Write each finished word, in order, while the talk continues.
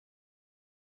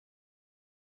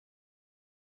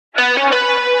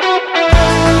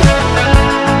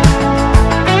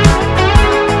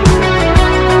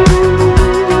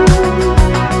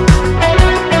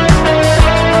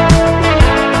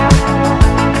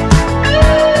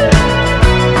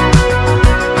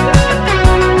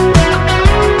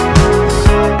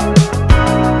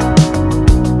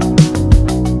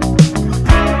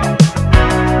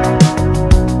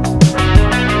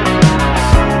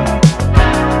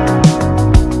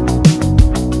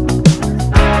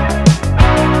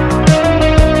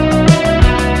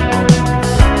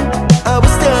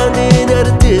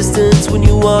When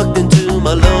you walked into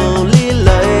my lonely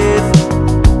life,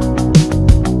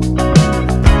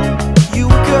 you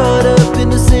were caught up in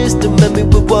the system and we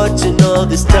were watching all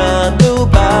this time go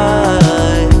by.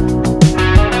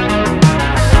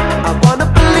 I wanna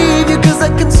believe you cause I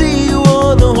can see you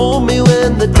wanna hold me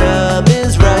when the time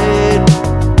is right.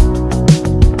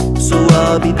 So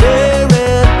I'll be there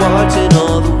and watching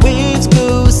all the waves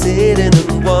go, sitting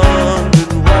and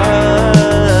wondering why.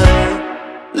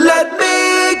 Let me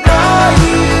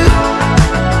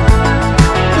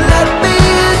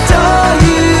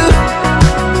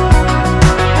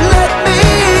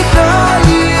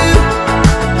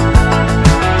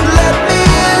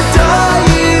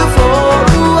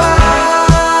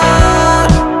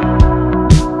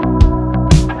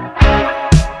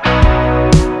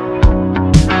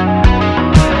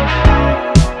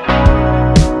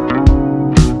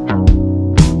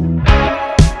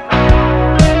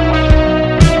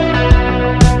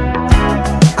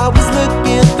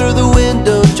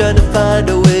trying to find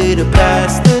a way to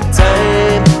pass the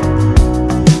time.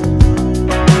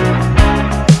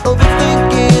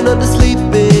 Overthinking,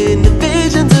 undersleeping, the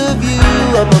visions of you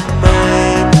on my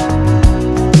mind.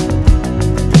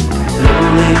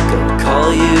 Lonely, gonna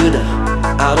call you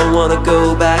now. I don't wanna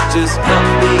go back, just help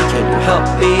me, can you help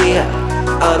me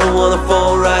out? I don't wanna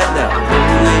fall right now.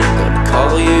 Lonely, gonna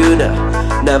call you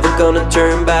now. Never gonna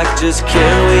turn back, just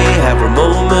can we have a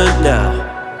moment now?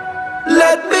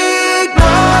 Let me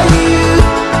ignore you.